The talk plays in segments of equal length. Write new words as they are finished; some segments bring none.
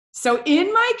So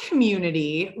in my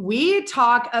community, we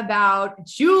talk about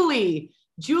Julie.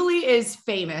 Julie is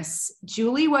famous.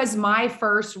 Julie was my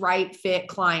first right fit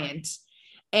client.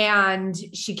 And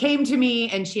she came to me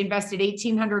and she invested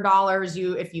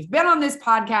 $1,800. If you've been on this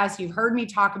podcast, you've heard me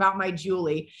talk about my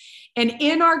Julie. And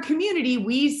in our community,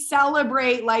 we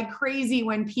celebrate like crazy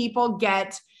when people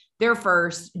get their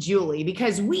first Julie,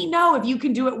 because we know if you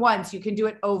can do it once, you can do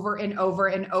it over and over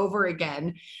and over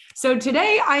again. So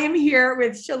today I am here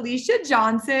with Shalicia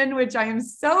Johnson, which I am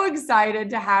so excited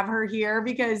to have her here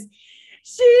because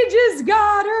she just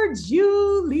got her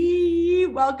Julie.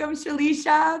 Welcome,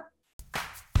 Shalicia.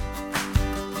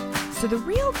 So the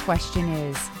real question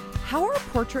is, how are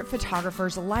portrait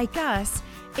photographers like us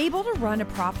able to run a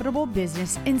profitable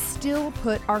business and still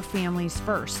put our families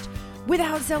first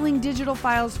without selling digital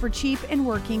files for cheap and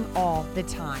working all the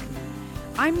time?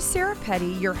 I'm Sarah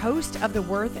Petty, your host of the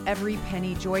Worth Every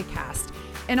Penny Joycast,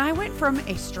 and I went from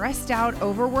a stressed out,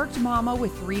 overworked mama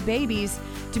with 3 babies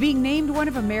to being named one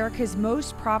of America's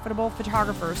most profitable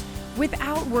photographers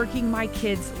without working my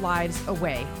kids' lives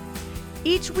away.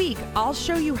 Each week, I'll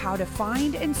show you how to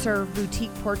find and serve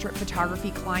boutique portrait photography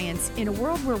clients in a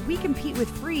world where we compete with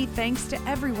free thanks to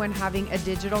everyone having a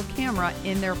digital camera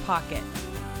in their pocket.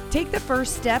 Take the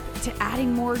first step to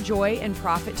adding more joy and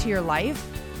profit to your life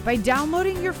by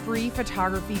downloading your free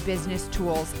photography business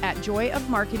tools at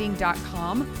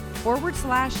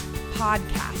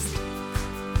joyofmarketing.com/podcast.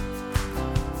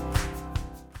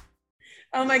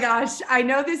 Oh my gosh. I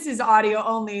know this is audio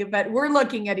only, but we're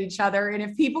looking at each other. And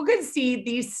if people could see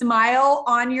the smile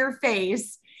on your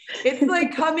face, it's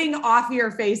like coming off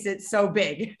your face. It's so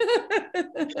big.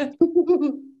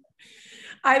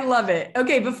 I love it.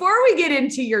 Okay. Before we get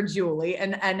into your Julie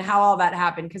and how all that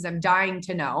happened, because I'm dying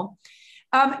to know,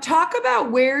 talk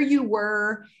about where you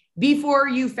were before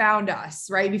you found us,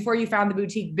 right? Before you found the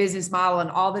boutique business model and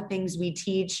all the things we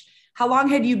teach. How long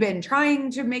had you been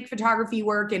trying to make photography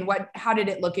work, and how did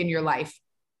it look in your life?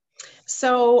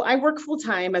 So I work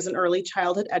full-time as an early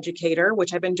childhood educator,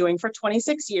 which I've been doing for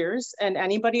 26 years. And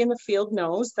anybody in the field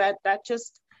knows that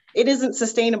it isn't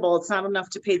sustainable. It's not enough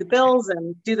to pay the bills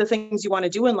and do the things you want to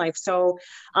do in life. So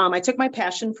I took my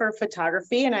passion for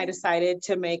photography and I decided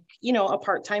to make, a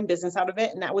part-time business out of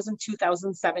it. And that was in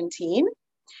 2017.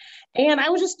 And I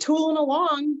was just tooling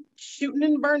along, shooting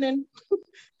and burning,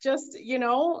 just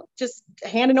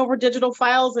handing over digital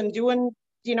files and doing,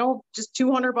 just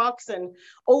 $200 and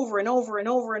over and over and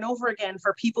over and over again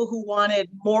for people who wanted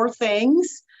more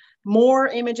things, more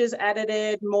images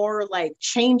edited, more like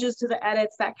changes to the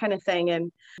edits, that kind of thing.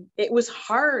 And it was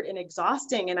hard and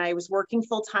exhausting. And I was working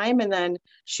full time and then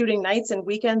shooting nights and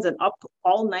weekends and up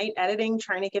all night editing,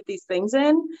 trying to get these things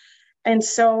in. And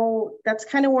so that's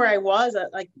kind of where I was,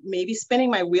 like maybe spinning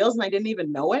my wheels and I didn't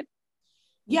even know it.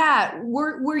 Yeah.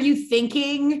 Were you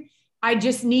thinking, I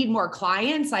just need more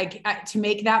clients, like to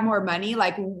make that more money?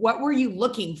 Like, what were you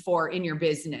looking for in your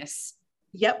business?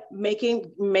 Yep.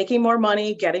 Making more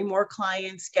money, getting more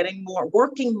clients,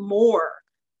 working more.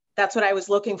 That's what I was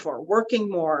looking for. Working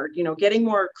more, getting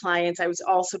more clients. I was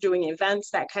also doing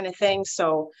events, that kind of thing.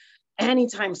 So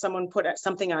anytime someone put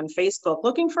something on Facebook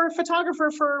looking for a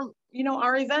photographer for,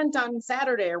 our event on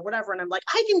Saturday or whatever. And I'm like,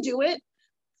 I can do it.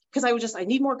 Because I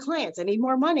need more clients. I need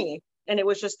more money. And it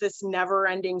was just this never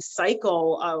ending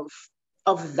cycle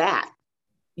of that.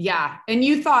 Yeah. And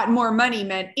you thought more money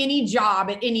meant any job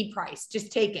at any price, just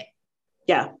take it.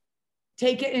 Yeah.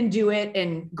 Take it and do it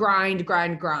and grind.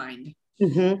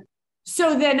 Mm-hmm.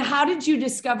 So then how did you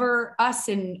discover us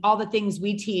and all the things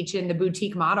we teach in the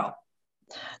boutique model?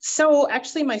 So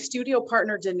actually my studio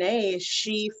partner, Danae,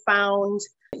 she found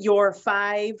your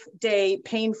 5-day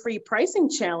pain-free pricing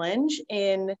challenge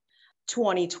in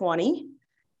 2020.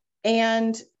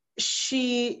 And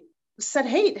she said,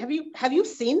 hey, have you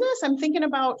seen this? I'm thinking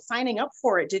about signing up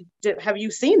for it. Have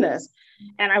you seen this?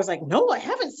 And I was like, no, I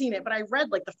haven't seen it, but I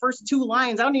read like the first 2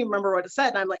 lines. I don't even remember what it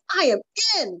said. And I'm like, I am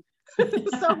in.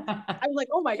 So I was like,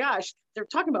 oh my gosh, they're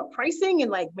talking about pricing and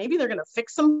like, maybe they're going to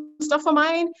fix some stuff of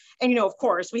mine. And, of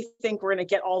course we think we're going to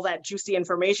get all that juicy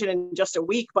information in just a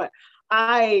week, but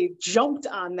I jumped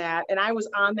on that and I was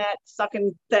on that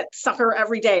sucker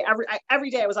every day. Every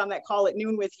day I was on that call at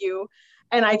noon with you.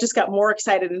 And I just got more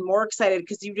excited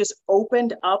because you just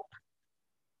opened up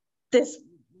this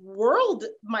world.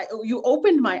 You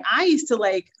opened my eyes to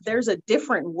like, there's a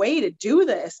different way to do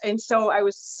this. And so I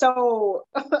was so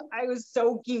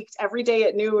geeked every day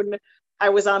at noon. I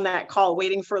was on that call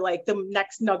waiting for like the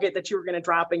next nugget that you were going to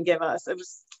drop and give us. It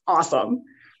was awesome.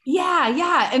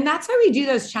 Yeah. And that's why we do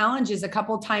those challenges a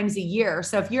couple times a year.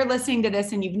 So if you're listening to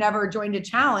this and you've never joined a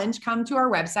challenge, come to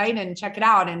our website and check it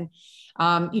out. And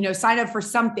Sign up for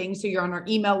something so you're on our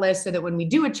email list so that when we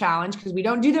do a challenge, because we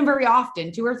don't do them very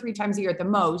often, 2 or 3 times a year at the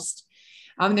most,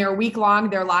 they're a week long,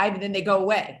 they're live, and then they go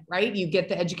away, right? You get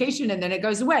the education and then it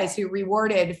goes away. So you're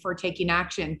rewarded for taking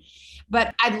action.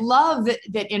 But I love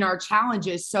that in our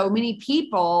challenges, so many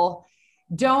people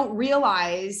don't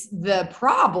realize the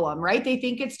problem, right? They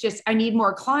think it's just, I need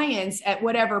more clients at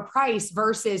whatever price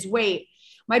versus, wait,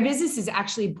 my business is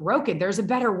actually broken. There's a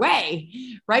better way,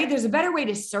 right? There's a better way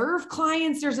to serve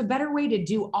clients. There's a better way to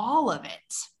do all of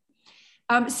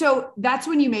it. So that's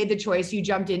when you made the choice. You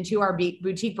jumped into our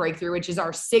boutique breakthrough, which is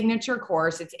our signature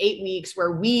course. It's 8 weeks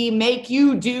where we make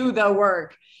you do the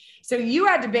work. So you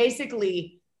had to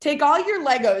basically take all your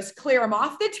Legos, clear them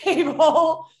off the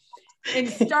table, and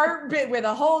start with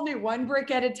a whole new, one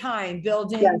brick at a time,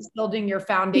 building your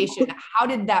foundation. How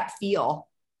did that feel?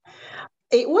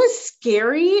 It was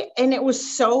scary. And it was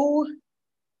so,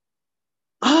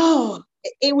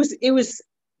 it was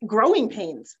growing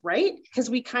pains, right? Because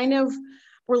we kind of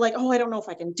were like, I don't know if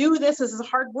I can do this. This is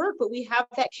hard work, but we have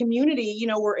that community,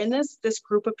 we're in this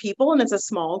group of people, and it's a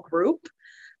small group.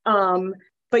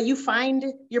 But you find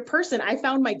your person. I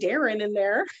found my Darren in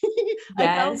there. Yes. I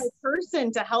found my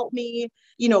person to help me,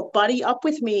 buddy up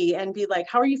with me and be like,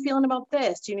 how are you feeling about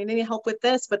this? Do you need any help with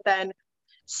this? But then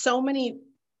so many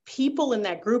people in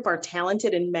that group are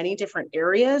talented in many different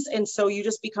areas. And so you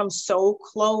just become so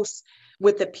close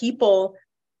with the people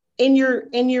in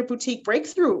your boutique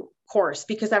breakthrough course,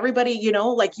 because everybody,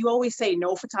 like you always say,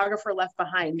 no photographer left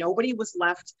behind. Nobody was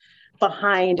left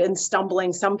behind and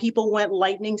stumbling. Some people went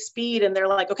lightning speed and they're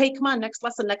like, okay, come on, next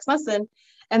lesson.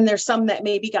 And there's some that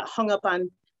maybe got hung up on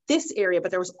this area,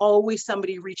 but there was always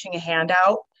somebody reaching a hand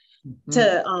out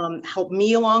to help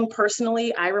me along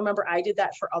personally. I remember I did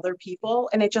that for other people,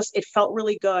 and it felt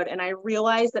really good. And I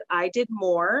realized that I did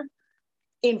more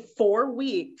in 4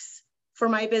 weeks for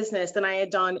my business than I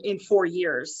had done in 4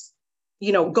 years,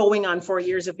 going on 4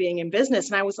 years of being in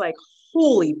business. And I was like,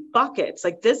 holy buckets,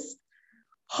 like this,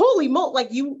 holy moly, like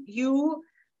you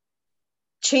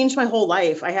changed my whole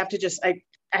life. I have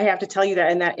to tell you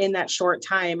that in that short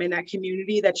time, in that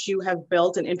community that you have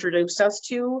built and introduced us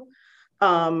to,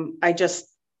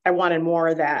 I wanted more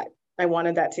of that. I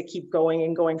wanted that to keep going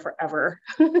and going forever.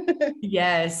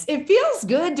 Yes. It feels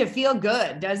good to feel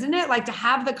good, doesn't it? Like to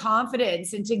have the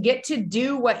confidence and to get to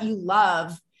do what you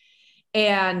love.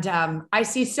 And I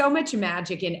see so much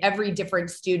magic in every different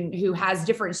student who has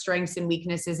different strengths and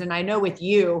weaknesses. And I know with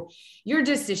you, you're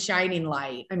just a shining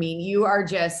light. I mean, you are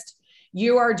just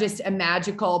a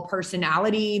magical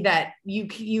personality that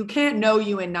you can't know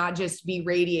you and not just be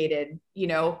radiated,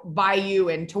 by you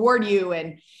and toward you.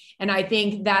 And I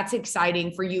think that's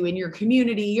exciting for you in your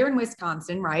community. You're in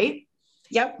Wisconsin, right?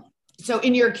 Yep. So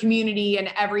in your community and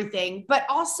everything, but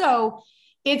also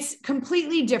it's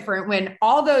completely different when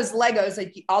all those Legos,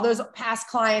 like all those past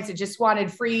clients that just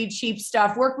wanted free, cheap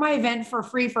stuff, work my event for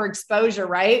free for exposure,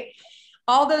 right?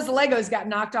 All those Legos got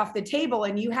knocked off the table,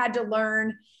 and you had to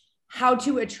learn how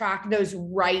to attract those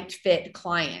right fit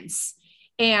clients.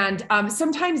 And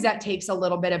sometimes that takes a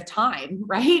little bit of time,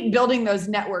 right? Building those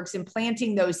networks and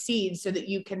planting those seeds so that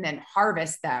you can then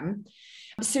harvest them.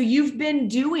 So you've been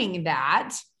doing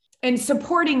that and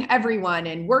supporting everyone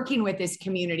and working with this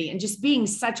community and just being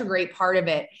such a great part of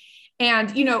it.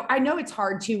 And, I know it's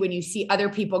hard too, when you see other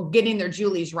people getting their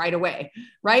Julies right away,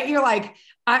 right? You're like,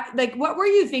 what were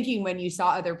you thinking when you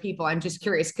saw other people? I'm just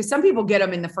curious, because some people get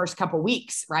them in the first couple of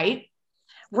weeks, right?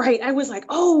 Right. I was like,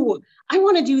 oh, I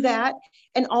want to do that.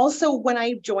 And also when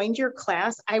I joined your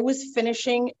class, I was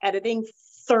finishing editing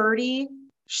 30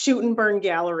 shoot and burn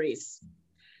galleries.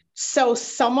 So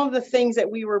some of the things that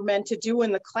we were meant to do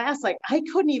in the class, like I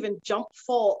couldn't even jump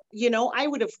full, I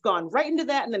would have gone right into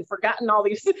that and then forgotten all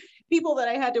these people that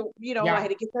I had to, I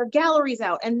had to get their galleries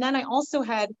out. And then I also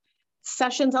had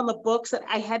sessions on the books that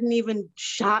I hadn't even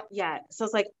shot yet. So I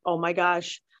was like, oh my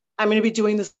gosh, I'm going to be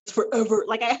doing this forever.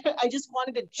 Like I just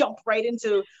wanted to jump right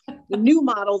into the new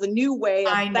model, the new way,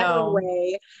 a better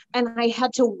way. And I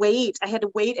had to wait. I had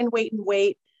to wait and wait and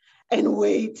wait and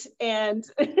wait. And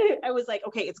I was like,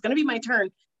 okay, it's going to be my turn.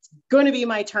 It's going to be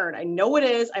my turn. I know it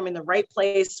is. I'm in the right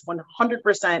place.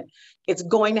 100%. It's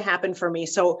going to happen for me.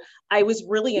 So I was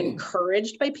really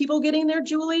encouraged by people getting their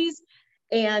Julies.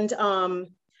 And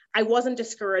I wasn't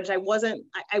discouraged. I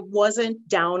wasn't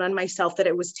down on myself that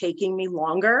it was taking me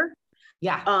longer.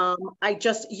 Yeah.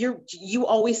 You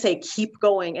always say, keep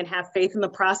going and have faith in the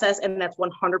process. And that's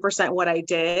 100% what I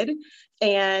did.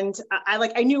 And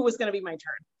I knew it was going to be my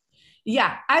turn.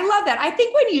 Yeah. I love that. I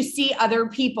think when you see other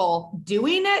people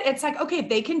doing it, it's like, okay, if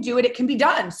they can do it, it can be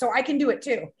done. So I can do it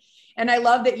too. And I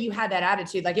love that you had that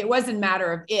attitude. Like it wasn't a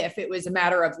matter of if, it was a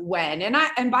matter of when.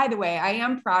 And by the way, I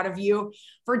am proud of you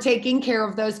for taking care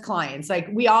of those clients. Like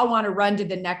we all want to run to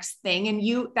the next thing.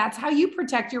 And that's how you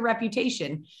protect your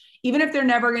reputation. Even if they're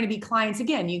never going to be clients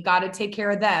again, you got to take care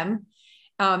of them.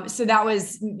 So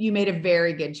you made a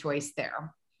very good choice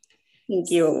there.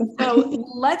 Thank you.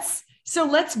 So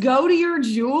let's go to your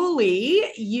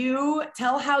Julie. You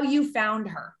tell how you found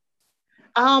her.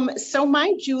 So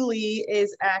my Julie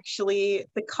is actually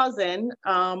the cousin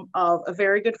of a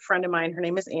very good friend of mine. Her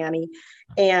name is Annie.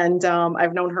 And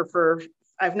I've known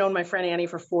my friend Annie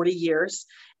for 40 years.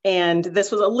 And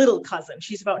this was a little cousin.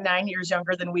 She's about 9 years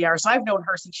younger than we are. So I've known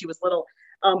her since she was little.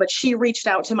 But she reached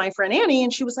out to my friend Annie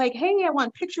and she was like, hey, I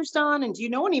want pictures done. And do you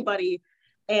know anybody?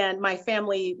 And my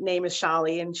family name is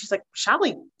Shali. And she's like,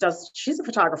 she's a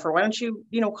photographer. Why don't you,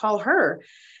 call her?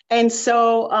 And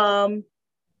so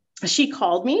she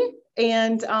called me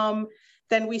and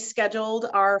then we scheduled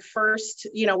our first,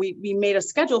 we made a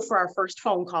schedule for our first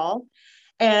phone call.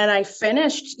 And I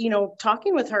finished,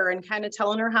 talking with her and kind of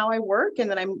telling her how I work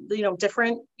and that I'm,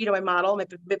 different,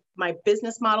 my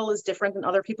business model is different than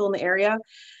other people in the area.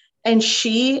 And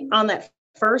she, on that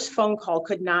first phone call,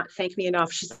 could not thank me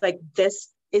enough. She's like, this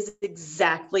is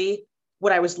exactly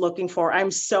what I was looking for.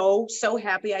 I'm so, so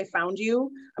happy I found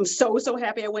you. I'm so, so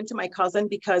happy I went to my cousin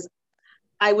because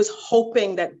I was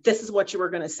hoping that this is what you were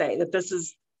going to say, that this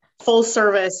is full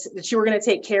service, that you were going to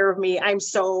take care of me. I'm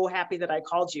so happy that I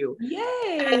called you.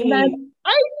 Yay. And then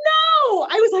I know,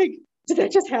 I was like, did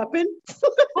that just happen?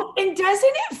 And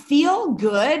doesn't it feel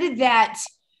good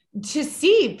to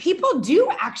see people do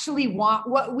actually want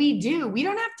what we do? We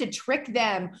don't have to trick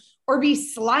them or be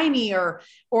slimy or,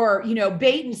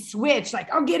 bait and switch.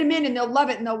 Like I'll get them in and they'll love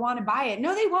it and they'll want to buy it.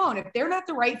 No, they won't. If they're not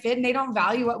the right fit and they don't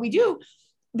value what we do,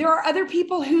 there are other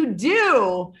people who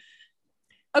do.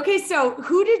 Okay. So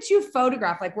who did you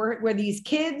photograph? Like were these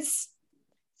kids?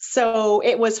 So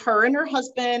it was her and her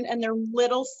husband and their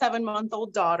little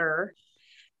 7-month-old daughter.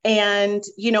 And,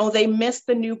 they missed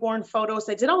the newborn photos.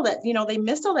 They did all that, they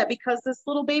missed all that because this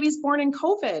little baby's born in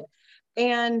COVID.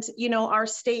 And, our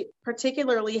state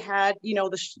particularly had,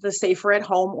 the safer at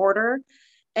home order.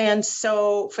 And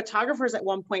so photographers at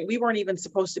one point, we weren't even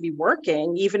supposed to be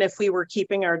working, even if we were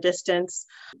keeping our distance.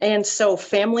 And so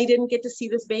family didn't get to see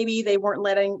this baby. They weren't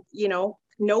letting,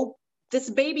 this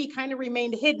baby kind of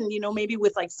remained hidden, maybe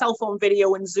with like cell phone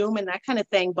video and Zoom and that kind of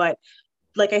thing. But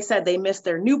like I said, they missed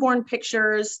their newborn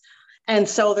pictures. And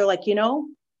so they're like,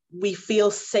 we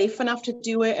feel safe enough to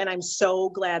do it. And I'm so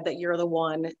glad that you're the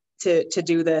one to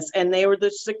do this. And they were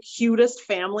the cutest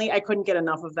family. I couldn't get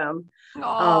enough of them.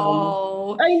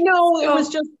 Oh, I know. It was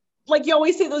just like, you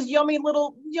always see those yummy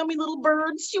little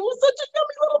birds. She was such a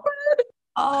yummy little bird.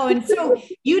 Oh, and so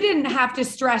you didn't have to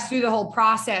stress through the whole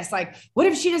process. Like, what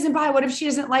if she doesn't buy? What if she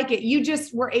doesn't like it? You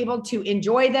just were able to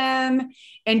enjoy them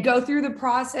and go through the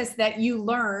process that you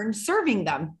learned serving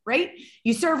them, right?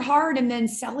 You serve hard and then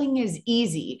selling is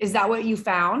easy. Is that what you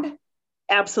found?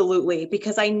 Absolutely.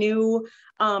 Because I knew,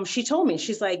 she told me,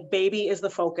 she's like, baby is the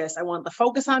focus. I want the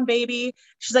focus on baby.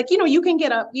 She's like, you can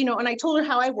get up, and I told her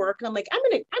how I work. And I'm like, I'm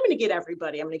going to get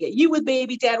everybody. I'm going to get you with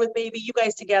baby, dad with baby, you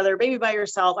guys together, baby by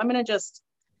yourself. I'm going to just,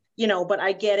 but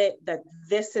I get it that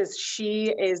she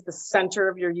is the center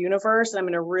of your universe. And I'm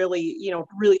going to really,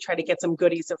 really try to get some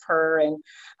goodies of her. And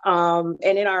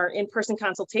in our in-person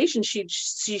consultation,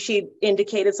 she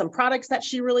indicated some products that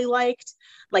she really liked,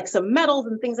 like some metals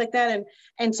and things like that.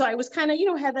 And so I was kind of,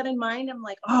 had that in mind. I'm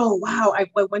like, oh, wow, I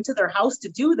went to their house to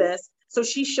do this. So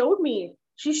she showed me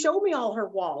all her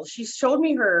walls. She showed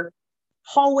me her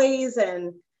hallways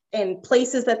and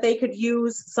places that they could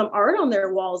use some art on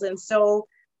their walls. And so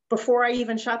before I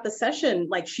even shot the session,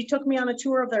 like she took me on a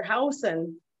tour of their house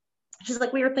and she's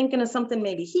like, we were thinking of something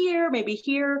maybe here, maybe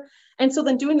here. And so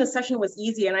then doing the session was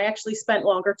easy. And I actually spent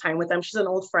longer time with them. She's an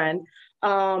old friend.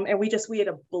 And we had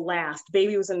a blast.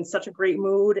 Baby was in such a great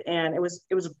mood. And it was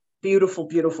a beautiful,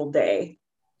 beautiful day.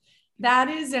 That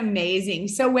is amazing.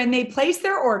 So when they placed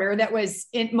their order, that was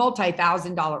a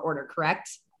multi-$1,000 order, correct?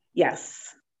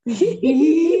 Yes.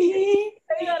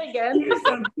 Say that again. You're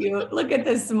so cute. Look at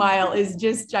the smile, is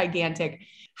just gigantic.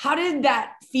 How did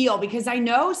that feel? Because I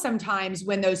know sometimes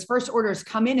when those first orders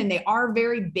come in and they are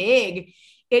very big,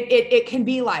 it can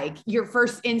be like your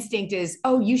first instinct is,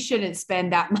 oh, you shouldn't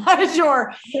spend that much.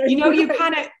 Or, you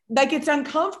kind of like, it's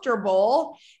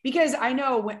uncomfortable because I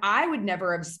know when I would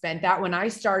never have spent that when I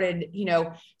started,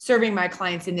 serving my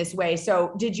clients in this way.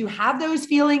 So did you have those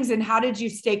feelings and how did you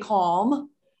stay calm?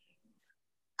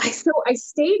 I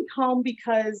stayed calm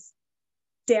because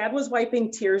dad was wiping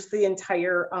tears the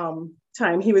entire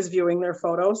time he was viewing their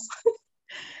photos.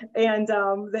 And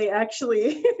they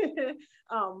actually,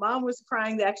 mom was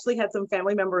crying. They actually had some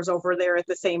family members over there at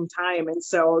the same time. And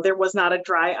so there was not a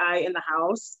dry eye in the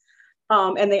house.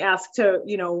 And they asked to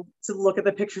look at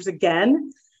the pictures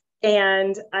again.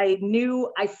 And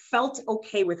I felt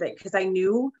okay with it because I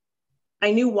knew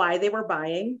why they were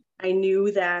buying. I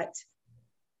knew that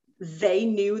they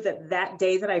knew that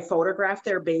day that I photographed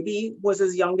their baby was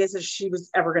as young as she was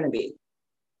ever going to be.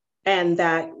 And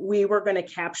that we were going to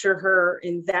capture her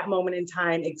in that moment in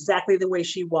time, exactly the way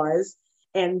she was.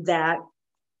 And that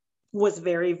was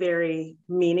very, very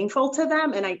meaningful to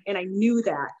them. And I knew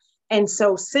that. And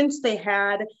so since they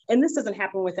had, and this doesn't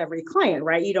happen with every client,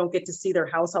 right? You don't get to see their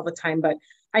house all the time, but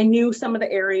I knew some of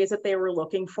the areas that they were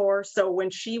looking for. So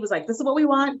when she was like, this is what we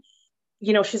want,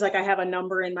 she's like, I have a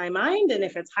number in my mind. And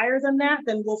if it's higher than that,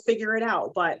 then we'll figure it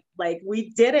out. But like,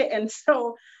 we did it. And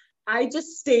so I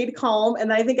just stayed calm.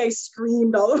 And I think I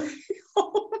screamed all the way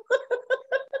home.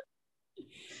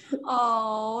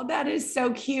 Oh, that is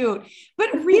so cute.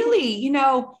 But really,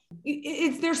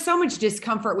 there's so much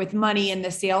discomfort with money in the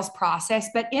sales process,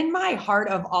 but in my heart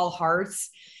of all hearts,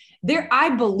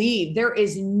 I believe there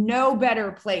is no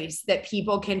better place that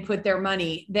people can put their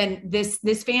money than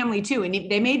this family too. And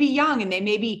they may be young and they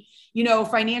may be,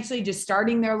 financially just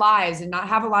starting their lives and not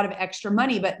have a lot of extra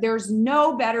money, but there's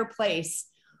no better place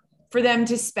for them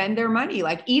to spend their money.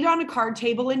 Like, eat on a card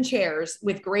table and chairs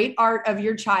with great art of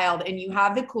your child, and you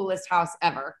have the coolest house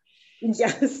ever.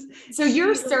 Yes. So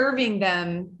you're serving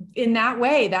them in that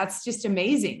way. That's just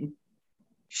amazing.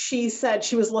 She said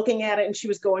she was looking at it and she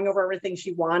was going over everything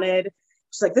she wanted.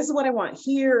 She's like, this is what I want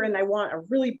here. And I want a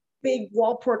really big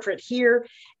wall portrait here.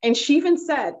 And she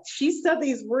said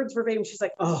these words verbatim. She's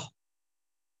like, oh,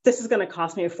 this is going to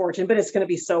cost me a fortune, but it's going to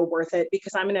be so worth it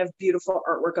because I'm going to have beautiful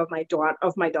artwork of my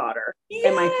daughter Yes.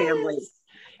 and my family.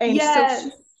 And yes.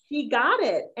 so she got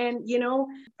it. And,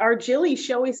 our Jilly,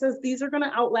 she always says, these are going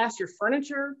to outlast your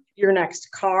furniture, your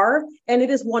next car. And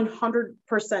it is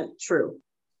 100% true.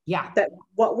 Yeah. That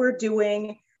what we're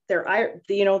doing, they're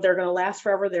going to last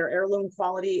forever. They're heirloom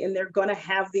quality and they're going to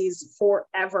have these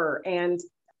forever. And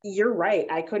you're right.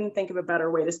 I couldn't think of a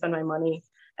better way to spend my money.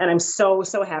 And I'm so,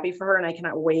 so happy for her. And I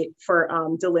cannot wait for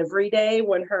delivery day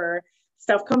when her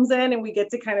stuff comes in and we get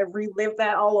to kind of relive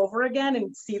that all over again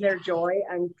and see their joy.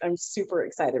 I'm super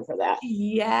excited for that.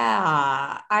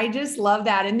 Yeah. I just love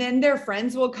that. And then their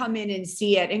friends will come in and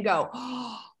see it and go,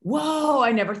 oh, whoa,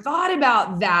 I never thought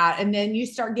about that. And then you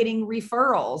start getting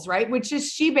referrals, right? Which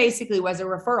is, she basically was a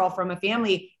referral from a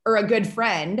family or a good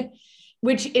friend,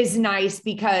 which is nice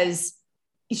because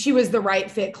she was the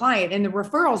right fit client. And the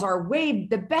referrals are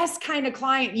the best kind of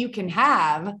client you can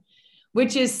have,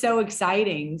 which is so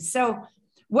exciting. So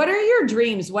what are your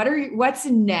dreams? What's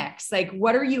next? Like,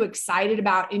 what are you excited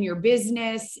about in your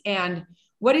business? And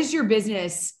what is your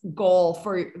business goal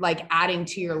for like adding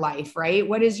to your life, right?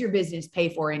 What does your business pay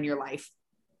for in your life?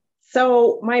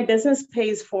 So my business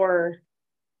pays for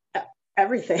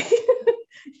everything.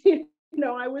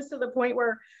 I was to the point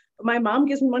where my mom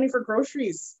gives me money for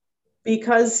groceries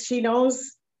because she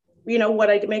knows,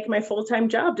 what I make my full-time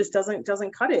job just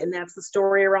doesn't cut it. And that's the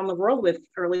story around the world with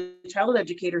early childhood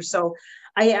educators. So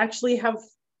I actually have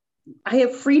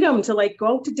freedom to like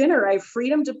go out to dinner. I have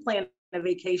freedom to plan a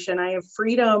vacation. I have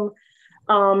freedom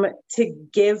to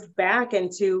give back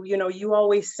and to, you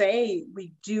always say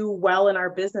we do well in our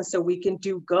business so we can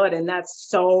do good. And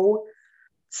that's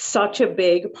such a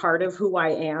big part of who I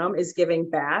am, is giving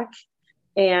back.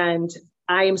 And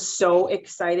I am so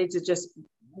excited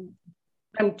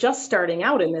I'm just starting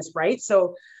out in this, right?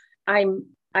 So I'm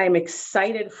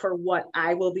excited for what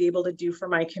I will be able to do for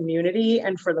my community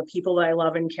and for the people that I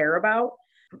love and care about.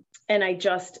 And I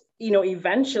just,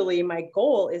 eventually my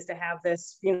goal is to have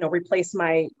this, replace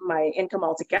my income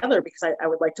altogether, because I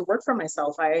would like to work for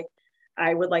myself.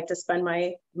 I would like to spend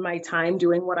my time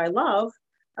doing what I love.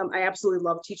 I absolutely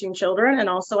love teaching children. And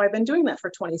also I've been doing that for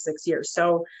 26 years.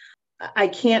 So I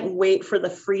can't wait for the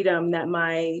freedom that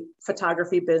my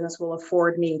photography business will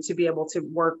afford me to be able to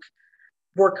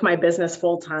work my business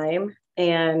full time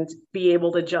and be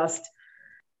able to just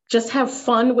have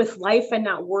fun with life and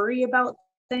not worry about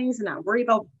things and not worry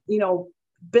about,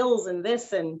 bills and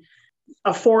this and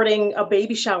affording a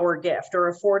baby shower gift or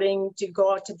affording to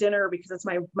go out to dinner because it's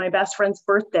my best friend's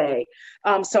birthday.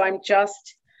 So I'm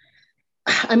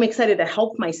excited to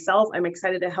help myself. I'm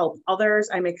excited to help others.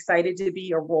 I'm excited to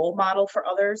be a role model for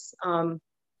others,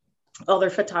 other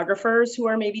photographers who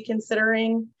are maybe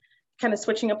considering kind of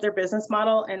switching up their business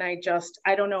model. And I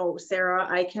don't know, Sarah,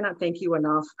 I cannot thank you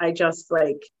enough.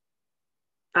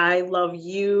 I love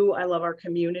you. I love our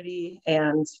community,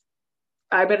 and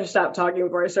I better stop talking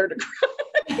before I start to cry.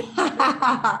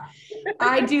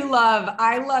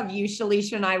 I love you,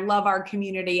 Shalicia, and I love our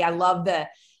community. I love the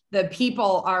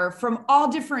people are from all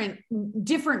different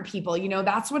people. You know,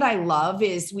 that's what I love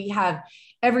is we have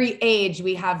every age,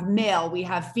 we have male, we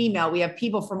have female, we have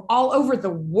people from all over the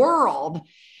world.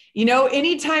 You know,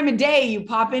 any time of day you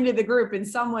pop into the group and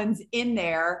someone's in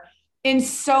there and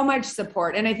so much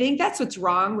support. And I think that's what's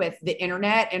wrong with the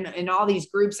internet and all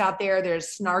these groups out there.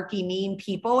 There's snarky, mean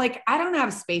people. Like, I don't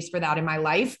have space for that in my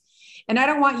life. And I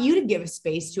don't want you to give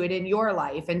space to it in your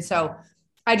life. And so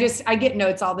I get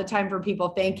notes all the time from people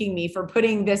thanking me for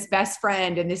putting this best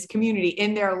friend and this community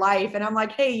in their life. And I'm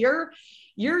like, hey,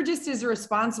 you're just as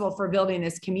responsible for building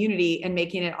this community and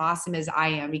making it awesome as I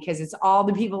am, because it's all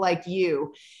the people like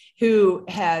you who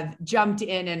have jumped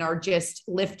in and are just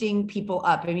lifting people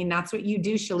up. I mean, that's what you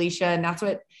do, Shalicia. And that's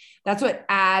what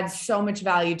adds so much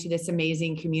value to this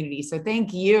amazing community. So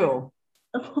thank you.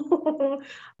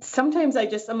 Sometimes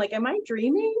I'm like, am I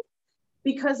dreaming?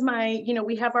 Because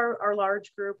we have our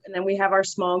large group and then we have our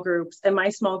small groups, and my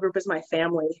small group is my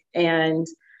family and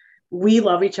we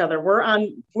love each other. We're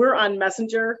on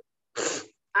Messenger.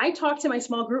 I talk to my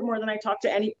small group more than I talk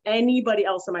to anybody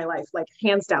else in my life, like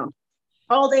hands down,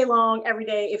 all day long, every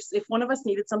day. If one of us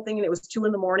needed something and it was 2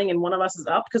 a.m. and one of us is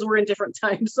up because we're in different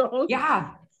time zones,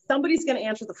 yeah, somebody's going to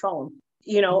answer the phone,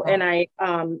 and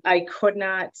I could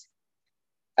not,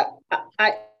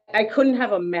 I couldn't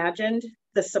have imagined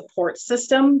the support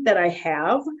system that I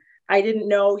have. I didn't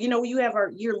know, you have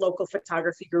your local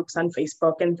photography groups on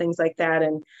Facebook and things like that,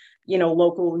 and,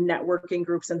 local networking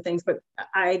groups and things, but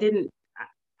I didn't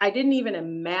even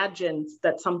imagine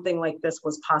that something like this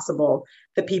was possible.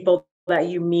 The people that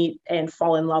you meet and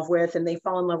fall in love with, and they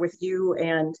fall in love with you.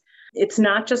 And it's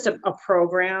not just a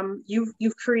program.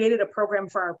 You've created a program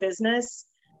for our business,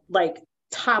 like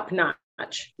top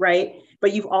notch, right?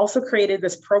 But you've also created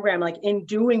this program, like in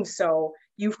doing so,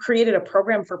 you've created a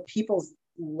program for people's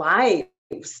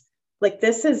lives. Like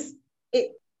this is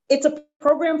it. It's a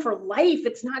program for life.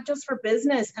 It's not just for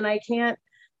business. And I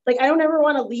don't ever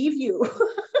want to leave you.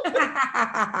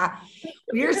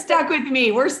 You're stuck with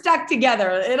me. We're stuck together.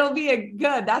 It'll be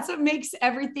good. That's what makes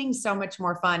everything so much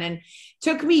more fun. And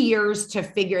took me years to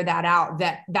figure that out,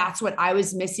 that's what I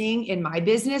was missing in my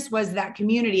business, was that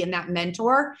community and that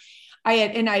mentor.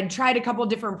 I'd tried a couple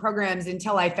different programs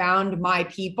until I found my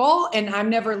people, and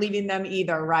I'm never leaving them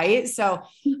either. Right. So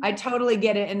I totally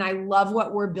get it. And I love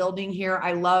what we're building here.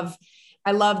 I love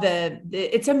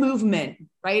it's a movement,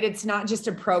 right? It's not just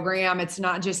a program. It's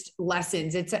not just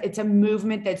lessons. It's a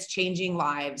movement that's changing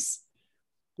lives.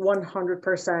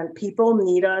 100%. People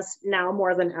need us now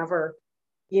more than ever.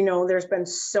 There's been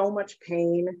so much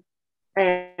pain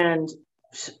and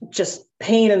just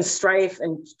pain and strife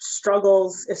and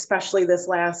struggles, especially this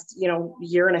last,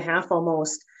 year and a half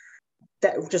almost,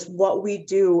 that just what we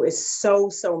do is so,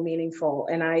 so meaningful.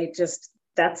 And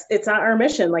it's not our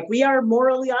mission. Like, we are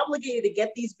morally obligated to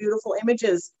get these beautiful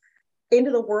images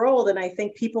into the world. And I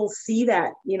think people see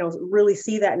that, really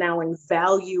see that now and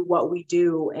value what we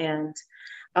do. And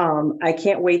I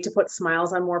can't wait to put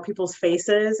smiles on more people's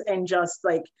faces. And just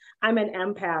like, I'm an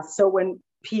empath. So when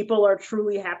people are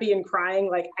truly happy and crying,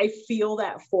 like, I feel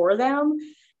that for them.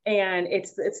 And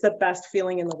it's the best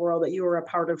feeling in the world that you are a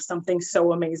part of something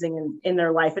so amazing in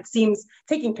their life. It seems,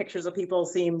 taking pictures of people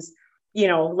seems,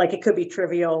 like it could be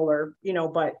trivial or,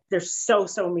 but they're so,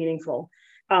 so meaningful.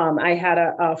 I had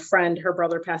a friend, her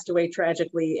brother passed away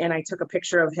tragically, and I took a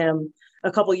picture of him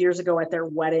a couple years ago at their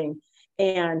wedding,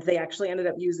 and they actually ended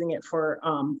up using it for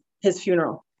his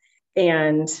funeral.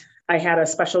 And I had a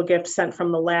special gift sent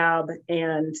from the lab,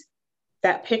 and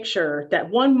that picture, that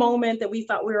one moment that we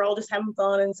thought we were all just having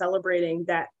fun and celebrating,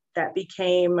 that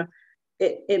became,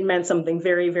 it meant something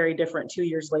very, very different 2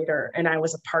 years later. And I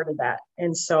was a part of that.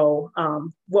 And so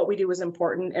what we do is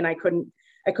important, and I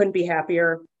couldn't be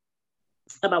happier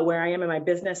about where I am in my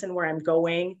business and where I'm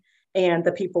going and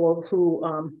the people who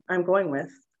I'm going with.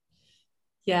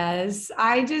 Yes.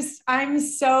 I'm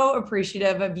so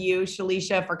appreciative of you,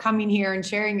 Shalicia, for coming here and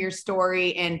sharing your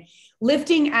story and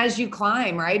lifting as you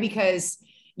climb, right? Because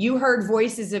you heard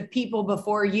voices of people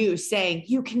before you saying,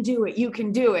 you can do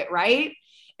it, right?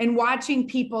 And watching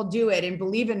people do it and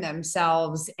believe in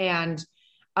themselves. And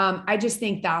I just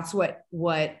think that's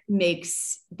what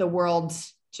makes the world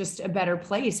just a better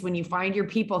place, when you find your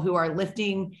people who are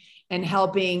lifting and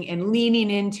helping and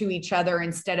leaning into each other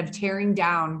instead of tearing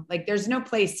down. Like, there's no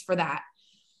place for that,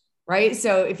 right?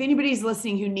 So if anybody's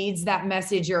listening who needs that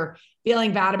message, or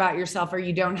feeling bad about yourself, or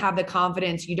you don't have the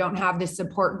confidence, you don't have the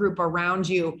support group around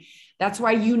you, that's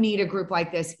why you need a group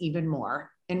like this even more.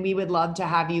 And we would love to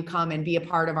have you come and be a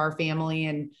part of our family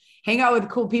hang out with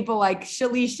cool people like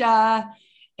Shalicia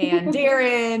and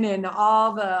Darren and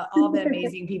all the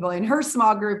amazing people in her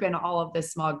small group and all of the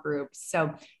small groups.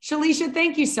 So Shalicia,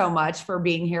 thank you so much for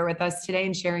being here with us today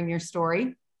and sharing your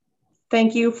story.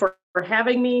 Thank you for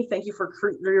having me. Thank you for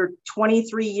your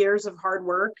 23 years of hard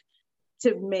work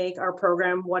to make our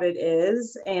program what it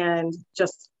is. And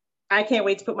just, I can't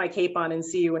wait to put my cape on and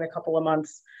see you in a couple of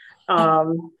months.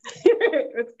 I'm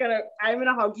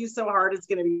gonna hug you so hard, it's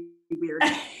gonna be weird.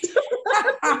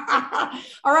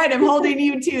 All right, I'm holding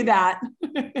you to that.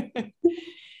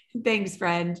 Thanks,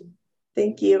 friend.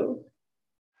 Thank you.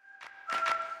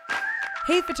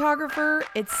 Hey, photographer,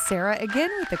 it's Sarah again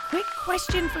with a quick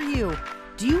question for you.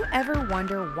 Do you ever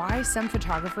wonder why some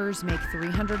photographers make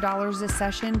 $300 a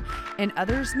session and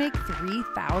others make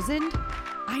 $3,000?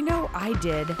 I know I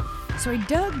did. So I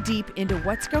dug deep into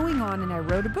what's going on and I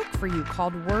wrote a book for you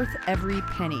called Worth Every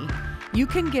Penny. You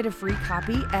can get a free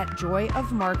copy at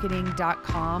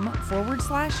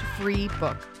joyofmarketing.com/free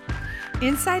book.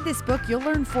 Inside this book, you'll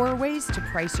learn 4 ways to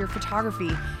price your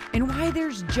photography and why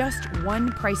there's just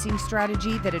one pricing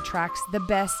strategy that attracts the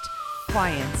best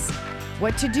clients.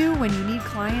 What to do when you need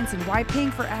clients and why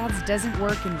paying for ads doesn't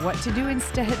work and what to do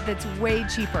instead that's way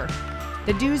cheaper.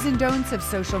 The do's and don'ts of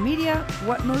social media,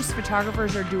 what most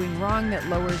photographers are doing wrong that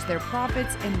lowers their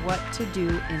profits, and what to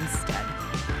do instead.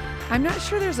 I'm not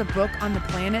sure there's a book on the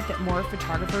planet that more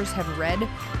photographers have read.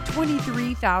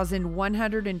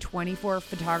 23,124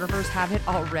 photographers have it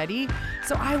already,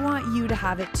 so I want you to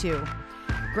have it too.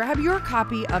 Grab your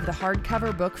copy of the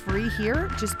hardcover book free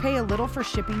here. Just pay a little for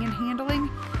shipping and handling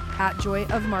at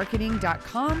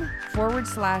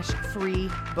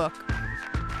joyofmarketing.com/free book.